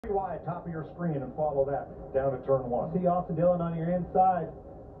Wide, top of your screen, and follow that down to turn one. See Austin Dillion on your inside.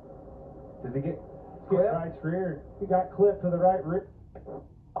 Does he get Clipped? Right rear. He got clipped to the right rear.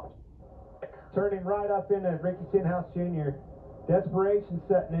 Turning right up into Ricky Stenhouse Jr. Desperation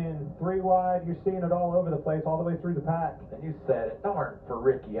setting in. 3 wide. You're seeing it all over the place, all the way through the pack. And you said it. Darn for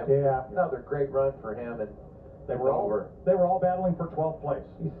Ricky. I mean, yeah. Another great run for him, and they were all battling for 12th place.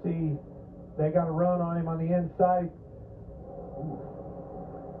 You see, they got a run on him on the inside. Ooh.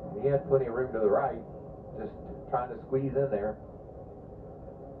 He had plenty of room to the right, just trying to squeeze in there.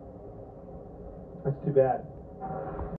 That's too bad.